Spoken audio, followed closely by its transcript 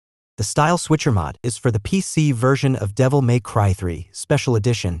The Style Switcher mod is for the PC version of Devil May Cry 3 Special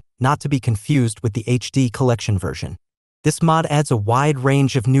Edition, not to be confused with the HD Collection version. This mod adds a wide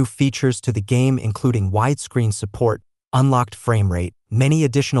range of new features to the game, including widescreen support, unlocked frame rate, many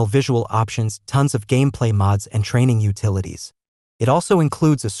additional visual options, tons of gameplay mods, and training utilities. It also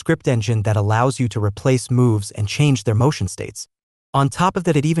includes a script engine that allows you to replace moves and change their motion states. On top of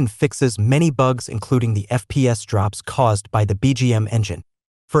that, it even fixes many bugs, including the FPS drops caused by the BGM engine.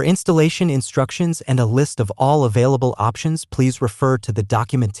 For installation instructions and a list of all available options, please refer to the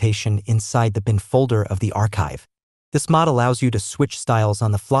documentation inside the bin folder of the archive. This mod allows you to switch styles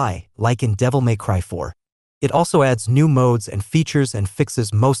on the fly, like in Devil May Cry 4. It also adds new modes and features and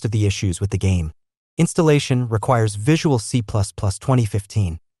fixes most of the issues with the game. Installation requires Visual C++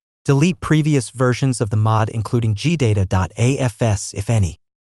 2015. Delete previous versions of the mod, including gdata.afs if any.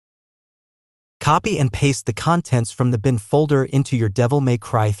 Copy and paste the contents from the bin folder into your Devil May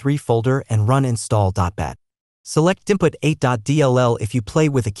Cry 3 folder and run install.bat. Select input8.dll if you play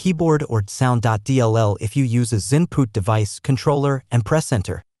with a keyboard or sound.dll if you use a Zinput device controller, and press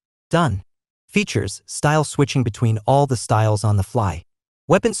enter. Done. Features: style switching between all the styles on the fly.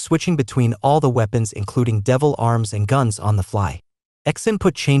 Weapons switching between all the weapons, including devil arms and guns, on the fly. X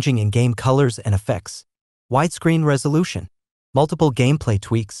input changing in-game colors and effects. Widescreen resolution. Multiple gameplay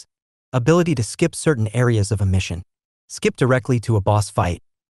tweaks. Ability to skip certain areas of a mission. Skip directly to a boss fight.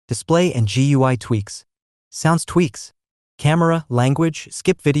 Display and GUI tweaks. Sounds tweaks. Camera, language,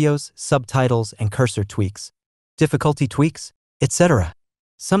 skip videos, subtitles, and cursor tweaks. Difficulty tweaks, etc.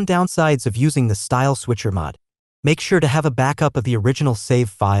 Some downsides of using the Style Switcher mod. Make sure to have a backup of the original save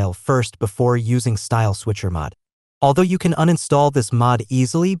file first before using Style Switcher mod. Although you can uninstall this mod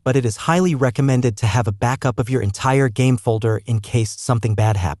easily, but it is highly recommended to have a backup of your entire game folder in case something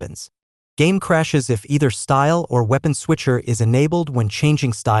bad happens. Game crashes if either style or weapon switcher is enabled when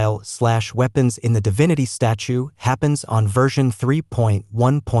changing style/weapons in the Divinity statue happens on version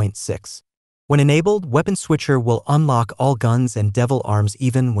 3.1.6. When enabled, weapon switcher will unlock all guns and devil arms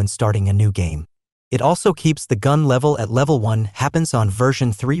even when starting a new game. It also keeps the gun level at level 1, happens on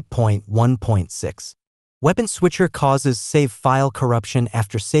version 3.1.6. Weapon switcher causes save file corruption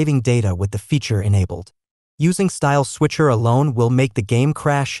after saving data with the feature enabled. Using Style Switcher alone will make the game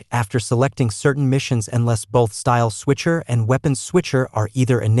crash after selecting certain missions unless both Style Switcher and Weapon Switcher are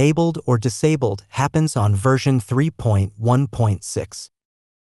either enabled or disabled, happens on version 3.1.6.